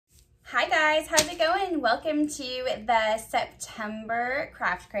Hi guys, how's it going? Welcome to the September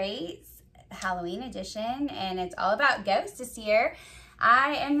Craft Crates Halloween edition, and it's all about ghosts this year.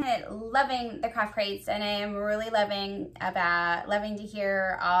 I am loving the Craft Crates, and I am really loving to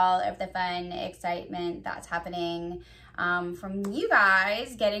hear all of the fun excitement that's happening from you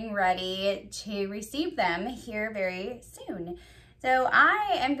guys getting ready to receive them here very soon. So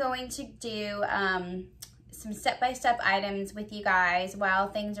I am going to do some step-by-step items with you guys while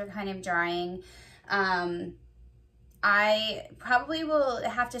things are kind of drying. I probably will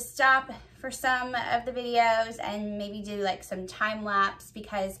have to stop for some of the videos and maybe do like some time lapse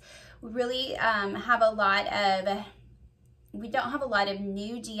because we really we don't have a lot of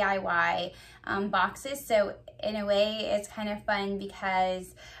new DIY boxes. So in a way, it's kind of fun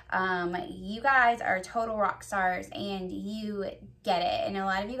because you guys are total rock stars and you get it. And a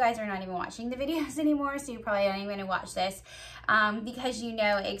lot of you guys are not even watching the videos anymore, so you're probably not even gonna watch this because you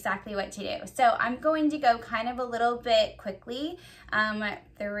know exactly what to do. So I'm going to go kind of a little bit quickly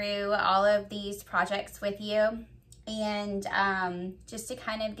through all of these projects with you. And just to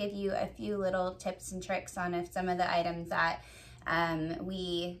kind of give you a few little tips and tricks on some of the items that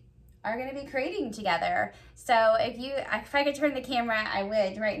we are going to be creating together. So if I could turn the camera, I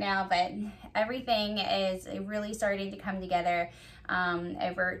would right now, but everything is really starting to come together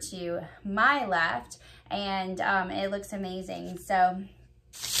over to my left, and it looks amazing. So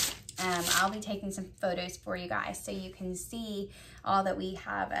I'll be taking some photos for you guys so you can see all that we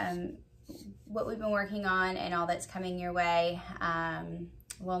have, what we've been working on and all that's coming your way.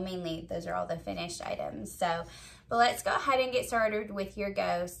 Well, mainly those are all the finished items. So, but let's go ahead and get started with your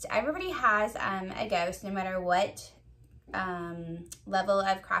ghost. Everybody has a ghost, no matter what level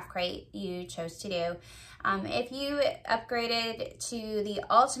of Craft Crate you chose to do. If you upgraded to the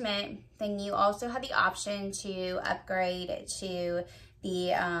ultimate, then you also have the option to upgrade to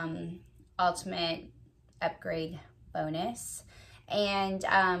the ultimate upgrade bonus. And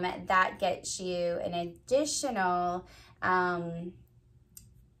that gets you an additional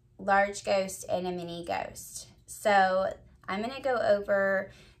large ghost and a mini ghost. So I'm gonna go over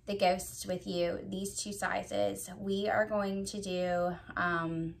the ghosts with you, these two sizes. We are going to do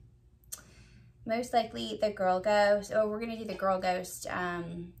most likely the girl ghost, or we're gonna do the girl ghost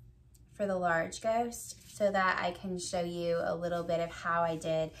for the large ghost so that I can show you a little bit of how I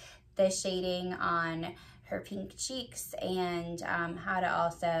did the shading on her pink cheeks and how to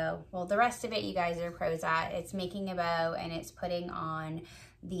also, well, the rest of it you guys are pros at. It's making a bow and it's putting on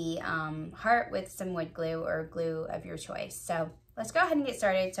the heart with some wood glue or glue of your choice. So let's go ahead and get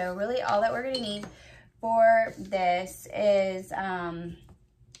started. So really all that we're gonna need for this is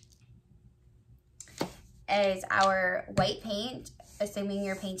our white paint, assuming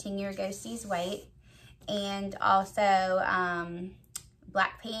you're painting your ghosties white, and also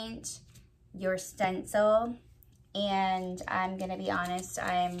black paint, your stencil, and I'm gonna be honest,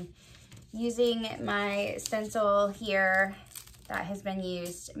 I'm using my stencil here that has been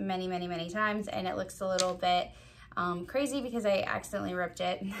used many times, and it looks a little bit crazy because I accidentally ripped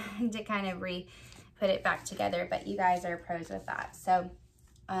it to kind of put it back together, but you guys are pros with that. So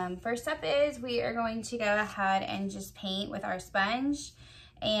first up is we are going to go ahead and just paint with our sponge.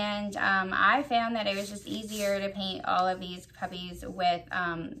 And I found that it was just easier to paint all of these puppies with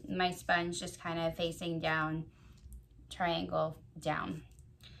my sponge just kind of facing down, triangle down.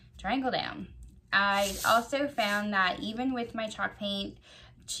 I also found that even with my chalk paint,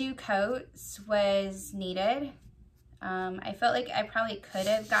 2 coats was needed. I felt like I probably could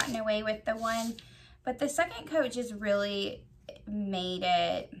have gotten away with the one, but the second coat just really made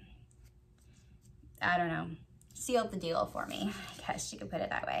it, I don't know, sealed the deal for me, I guess you could put it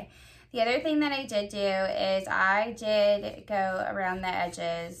that way. The other thing that I did do is I did go around the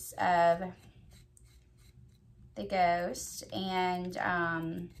edges of the ghost and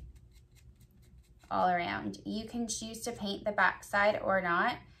all around. You can choose to paint the backside or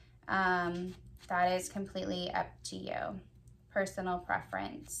not. That is completely up to you, personal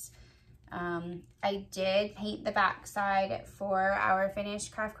preference. I did paint the backside for our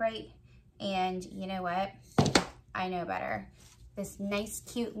finished Craft Crate, and you know what? I know better. This nice,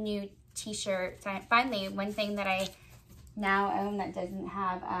 cute new t-shirt. Finally, one thing that I now own that doesn't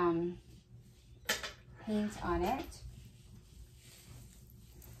have paint on it.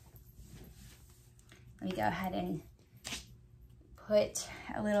 Let me go ahead and put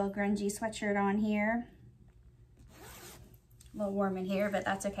a little grungy sweatshirt on here. A little warm in here, but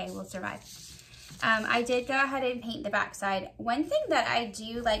that's okay, we'll survive. I did go ahead and paint the backside. One thing that I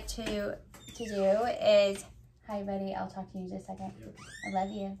do like to do is, hi buddy, I'll talk to you in just a second. I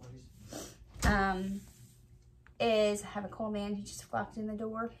love you. Is have a cool man who just walked in the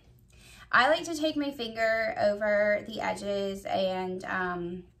door. I like to take my finger over the edges and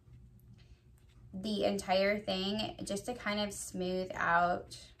the entire thing just to kind of smooth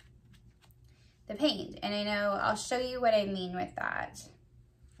out the paint. And I know I'll show you what I mean with that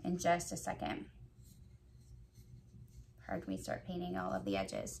in just a second. Pardon me, start painting all of the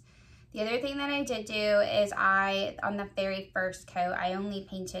edges. The other thing that I did do is on the very first coat, I only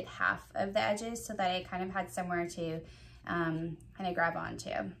painted half of the edges so that I kind of had somewhere to kind of grab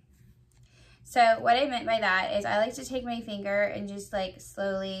onto. So what I meant by that is I like to take my finger and just like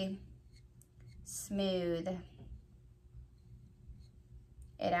slowly smooth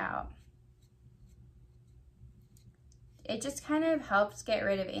it out. It just kind of helps get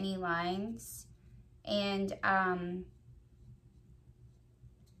rid of any lines. And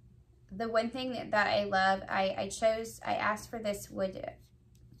the one thing that I love, I asked for this wood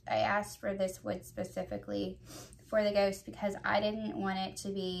specifically for the ghost because I didn't want it to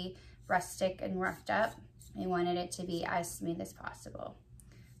be rustic and roughed up. I wanted it to be as smooth as possible.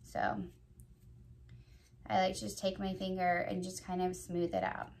 So I like to just take my finger and just kind of smooth it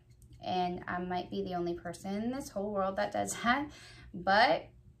out. And I might be the only person in this whole world that does that, but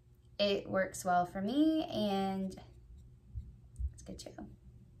it works well for me and it's good too.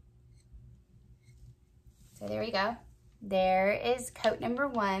 So there we go. There is coat number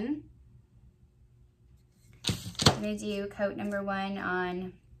 1. I'm gonna do coat number 1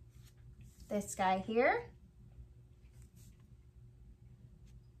 on this guy here.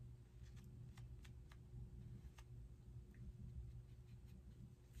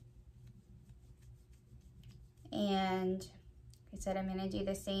 And like I said, I'm gonna do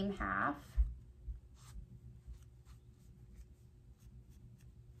the same half.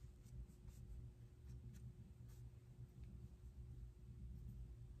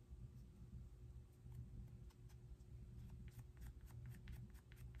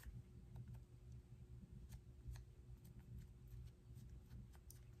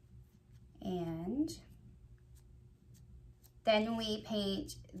 And then we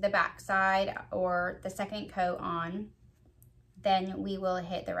paint the back side or the second coat on. Then we will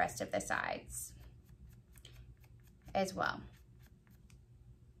hit the rest of the sides as well.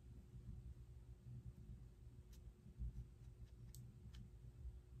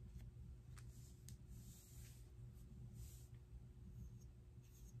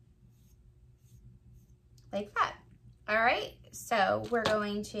 Like that. All right, so we're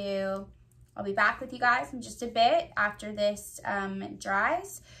going to, I'll be back with you guys in just a bit after this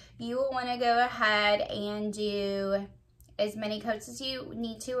dries. You will want to go ahead and do as many coats as you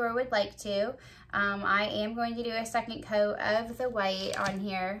need to or would like to. I am going to do a second coat of the white on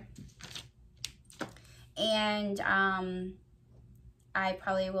here. And I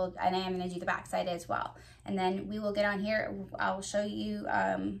probably will, and I am going to do the back side as well. And then we will get on here. I'll show you,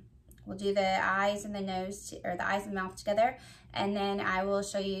 we'll do the eyes and the nose, or the eyes and mouth together. And then I will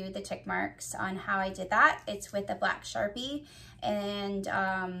show you the tick marks on how I did that. It's with a black Sharpie. And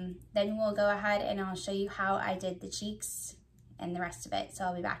then we'll go ahead and I'll show you how I did the cheeks and the rest of it. So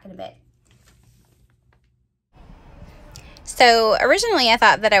I'll be back in a bit. So originally I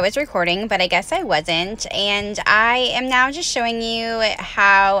thought that I was recording, but I guess I wasn't. And I am now just showing you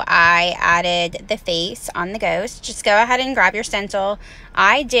how I added the face on the ghost. Just go ahead and grab your stencil.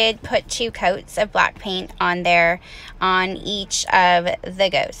 I did put 2 coats of black paint on there on each of the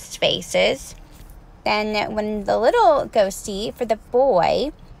ghost faces. Then when the little ghosty, for the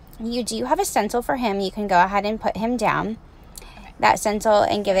boy, you do have a stencil for him. You can go ahead and put him down, that stencil,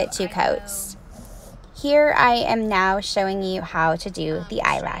 and give it 2 coats. Here I am now showing you how to do the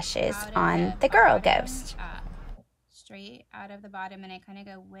eyelashes on the girl ghost. Straight out of the bottom, and I kind of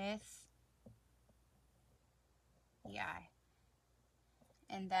go with the eye.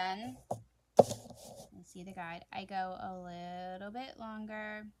 And then, you see the guide, I go a little bit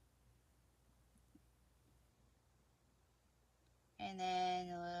longer. And then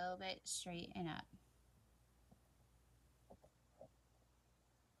a little bit straight and up.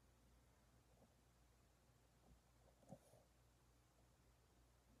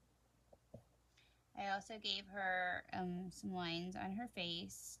 I also gave her some lines on her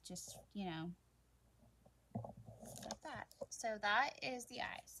face, just, you know, like that. So that is the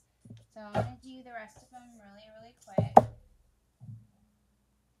eyes. So I'm going to do the rest of them really, really quick.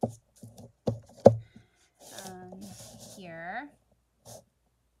 Here.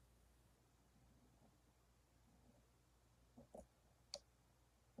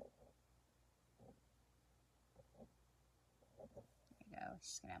 There you go.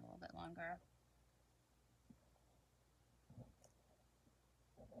 She's going to have a little bit longer.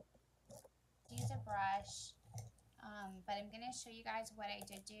 Use a brush. But I'm going to show you guys what I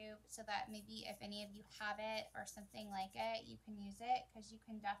did do so that maybe if any of you have it or something like it, you can use it, because you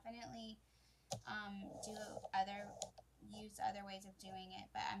can definitely use other ways of doing it.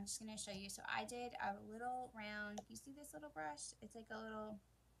 But I'm just going to show you. So I did a little round. You see this little brush? It's like a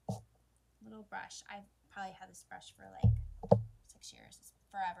little brush. I've probably had this brush for like 6 years. It's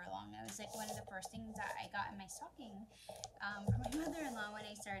forever long. It was like one of the first things that I got in my stocking from my mother-in-law when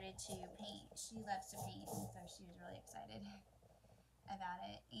I started to paint. She loves to paint, and so she was really excited about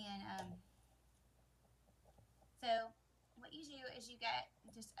it. And so what you do is you get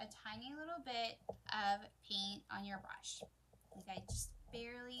just a tiny little bit of paint on your brush. Like I just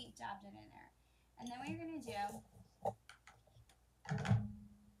barely dabbed it in there. And then what you're going to do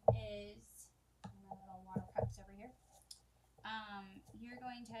is, my little water cups over here, you're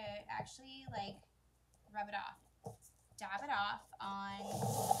going to actually like rub it off, dab it off on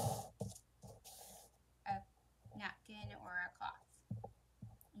a napkin or a cloth.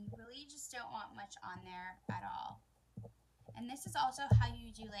 You really just don't want much on there at all. And this is also how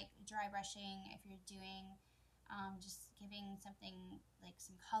you do like dry brushing if you're doing just giving something like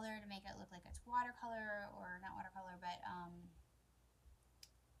some color to make it look like it's watercolor, or not watercolor, but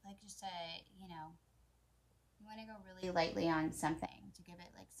like just a, you know, you want to go really lightly on something to give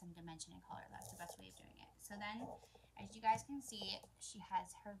it like some dimension and color. That's the best way of doing it. So then, as you guys can see, she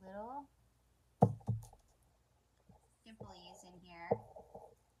has her little dimplies in here,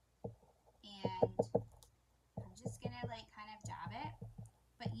 and I'm just gonna like kind of dab it.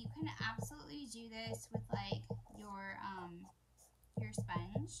 But you can absolutely do this with like your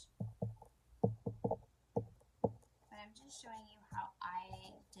sponge. But I'm just showing you how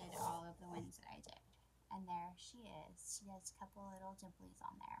I did all of the ones that I did. And there she is. She has a couple little dimplies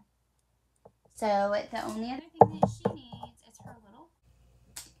on there. So the only other thing that she needs is her little.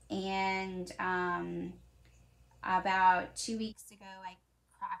 And about 2 weeks ago, I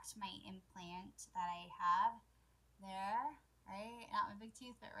cracked my implant that I have there, right? Not my big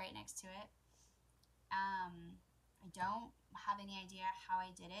tooth, but right next to it. I don't have any idea how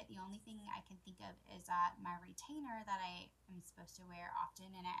I did it. The only thing I can think of is that my retainer that I am supposed to wear often,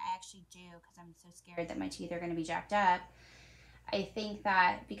 and I actually do because I'm so scared that my teeth are going to be jacked up. I think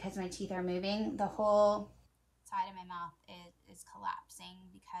that because my teeth are moving, the whole side of my mouth is collapsing,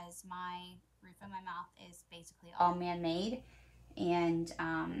 because my roof of my mouth is basically all man-made, and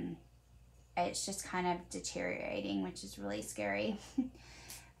it's just kind of deteriorating, which is really scary.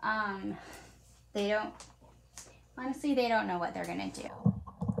 Honestly, they don't know what they're gonna do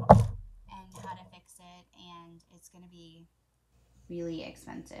and how to fix it, and it's gonna be really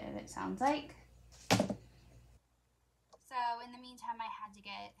expensive, it sounds like. So in the meantime, I'm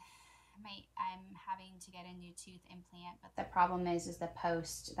having to get a new tooth implant, but the problem is the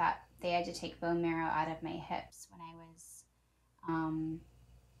post that they had to take bone marrow out of my hips when I was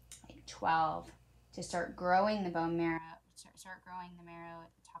like 12 to start growing the bone marrow, start growing the marrow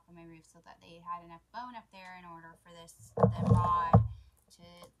at the top of my roof, so that they had enough bone up there in order for the rod to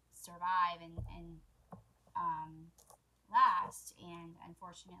survive and last. And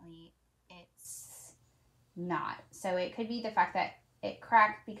unfortunately, it's not. So it could be the fact that it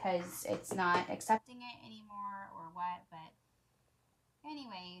cracked because it's not accepting it anymore, or what. But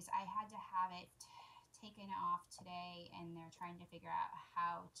anyways, I had to have it taken off today, and they're trying to figure out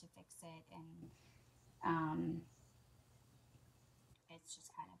how to fix it, and it's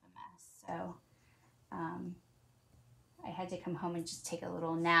just kind of a mess. So I had to come home and just take a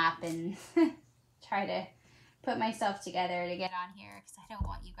little nap and try to put myself together to get on here, because I don't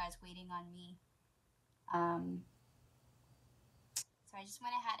want you guys waiting on me. So I just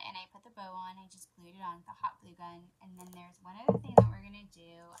went ahead and I put the bow on. I just glued it on with the hot glue gun. And then there's one other thing that we're going to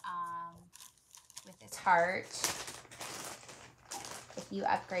do with this heart. If you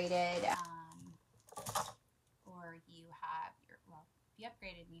upgraded, or you have if you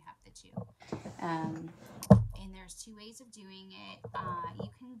upgraded and you have the two. And there's two ways of doing it. You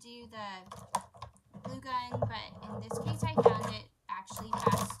can do the glue gun, but in this case I found it actually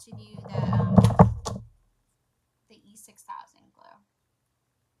best to do the E6000 glue.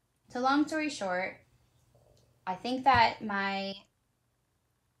 So long story short, I think that my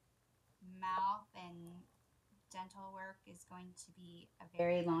mouth and dental work is going to be a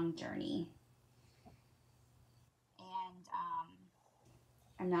very long journey. And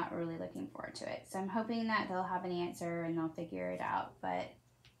I'm not really looking forward to it. So I'm hoping that they'll have an answer and they'll figure it out. But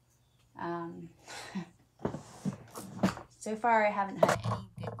so far I haven't had any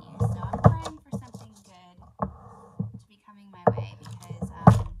good news. So I'm praying for something good to be coming my way, because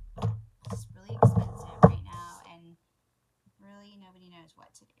it's really expensive right now, and really nobody knows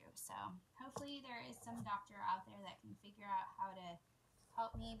what to do. So hopefully there is some doctor out there that can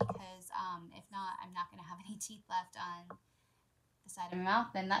me because if not, I'm not going to have any teeth left on the side of my mouth,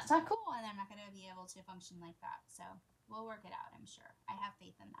 then that's not cool, and I'm not going to be able to function like that. So we'll work it out, I'm sure. I have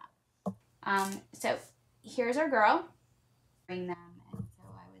faith in that. So here's our girl. Bring them, and so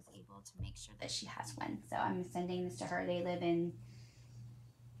I was able to make sure that she has one. So I'm sending this to her. They live in,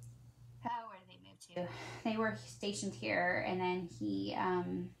 where did they move to? They were stationed here, and then he got out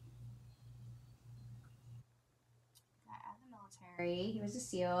of the military. He was a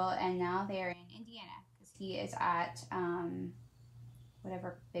SEAL, and now they're in Indiana because he is at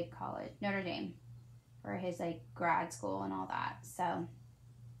whatever big college, Notre Dame, for his like grad school and all that. So,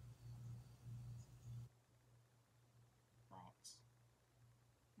 but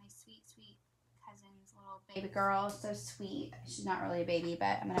my sweet, sweet cousin's little baby girl, so sweet. She's not really a baby,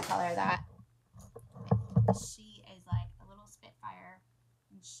 but I'm gonna call her that. She is like a little Spitfire,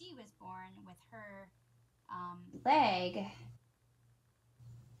 and she was born with her leg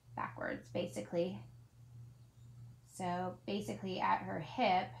backwards, basically. So basically at her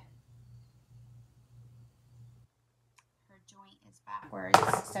hip, her joint is backwards,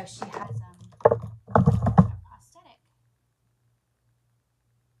 so she has a prosthetic.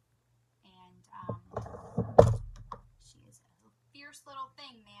 And she is a fierce little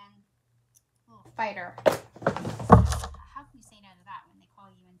thing, man. Little fighter. How can you say no to that when they call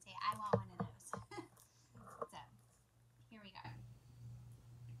you and say, I want one of those? So, here we go.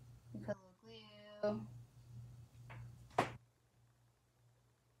 We put a little glue.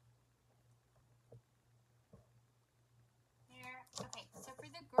 Okay, so for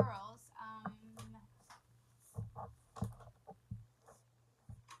the girls,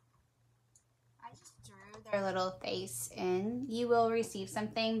 I just drew their little face in. You will receive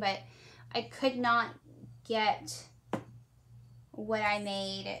something, but I could not get what I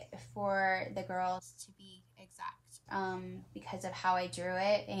made for the girls to be exact because of how I drew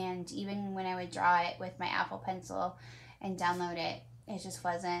it. And even when I would draw it with my Apple Pencil and download it, it just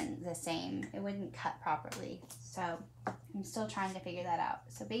wasn't the same. It wouldn't cut properly. So I'm still trying to figure that out.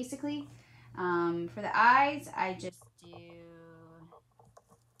 So basically, for the eyes, I just do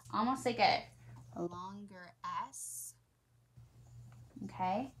almost like a longer S.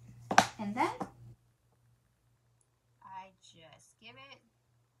 Okay. And then I just give it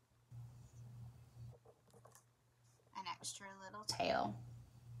an extra little tail.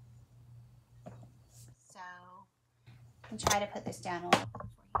 So I'll try to put this down a little bit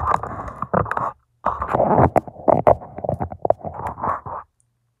for you.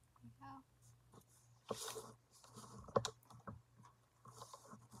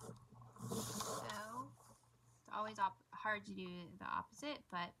 Always hard to do the opposite,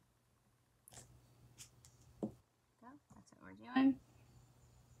 but that's what we're doing.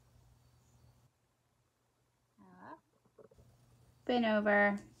 Bend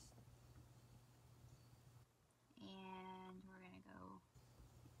over, and we're gonna go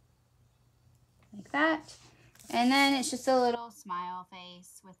like that, and then it's just a little smile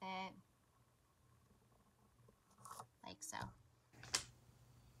face with it, like so.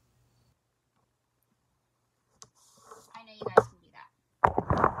 I know you guys can do that.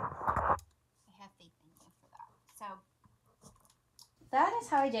 I have faith in you for that. So that is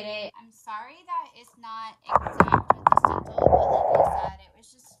how I did it. I'm sorry that it's not exact with the stencil, but like I said, it was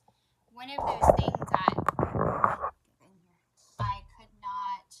just one of those things that I could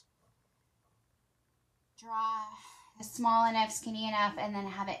not draw small enough, skinny enough, and then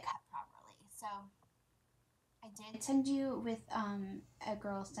have it cut properly. So I did send you with a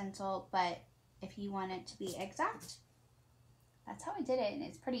girl stencil, but if you want it to be exact, that's how I did it, and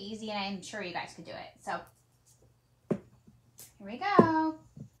it's pretty easy, and I'm sure you guys could do it. So here we go.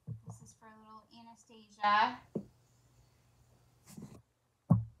 This is for little Anastasia.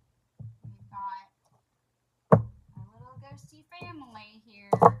 We've got our little ghosty family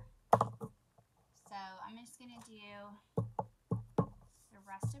here. So I'm just going to do the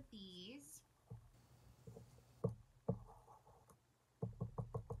rest of these.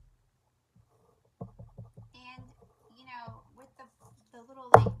 And, you know, with the little,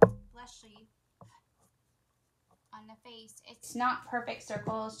 like, fleshy on the face, it's not perfect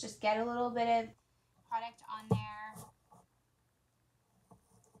circles. Just get a little bit of product on there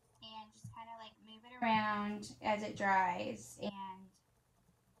and just kind of like move it around as it dries, and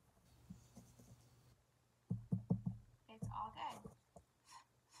it's all good.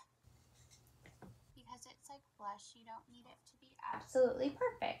 Because it's like flesh, you don't need it to be absolutely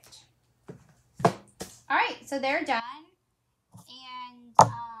perfect. Alright, so they're done, and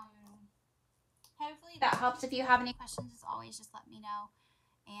hopefully that helps. If you have any questions, as always, just let me know,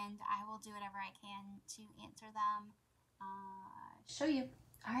 and I will do whatever I can to answer them, show you.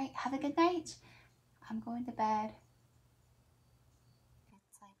 All right, have a good night. I'm going to bed.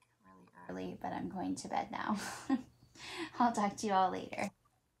 It's like really early, but I'm going to bed now. I'll talk to you all later.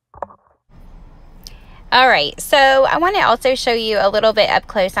 All right, so I want to also show you a little bit up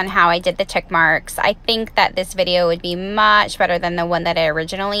close on how I did the check marks. I think that this video would be much better than the one that I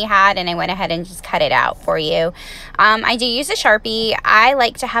originally had, and I went ahead and just cut it out for you. I do use a Sharpie. I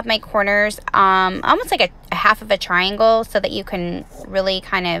like to have my corners almost like a half of a triangle so that you can really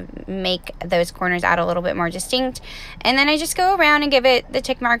kind of make those corners out a little bit more distinct. And then I just go around and give it the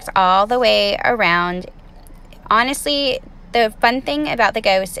tick marks all the way around. Honestly, the fun thing about the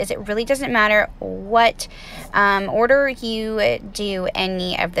ghost is it really doesn't matter what order you do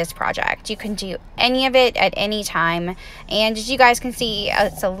any of this project. You can do any of it at any time. And as you guys can see,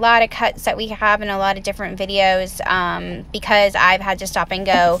 it's a lot of cuts that we have in a lot of different videos because I've had to stop and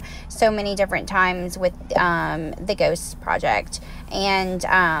go so many different times with the ghost project. And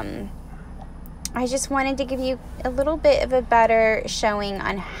I just wanted to give you a little bit of a better showing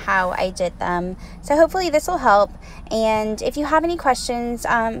on how I did them. So hopefully this will help. And if you have any questions,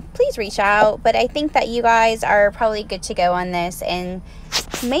 please reach out. But I think that you guys are probably good to go on this and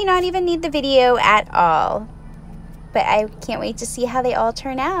may not even need the video at all. But I can't wait to see how they all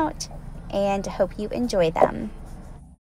turn out and hope you enjoy them.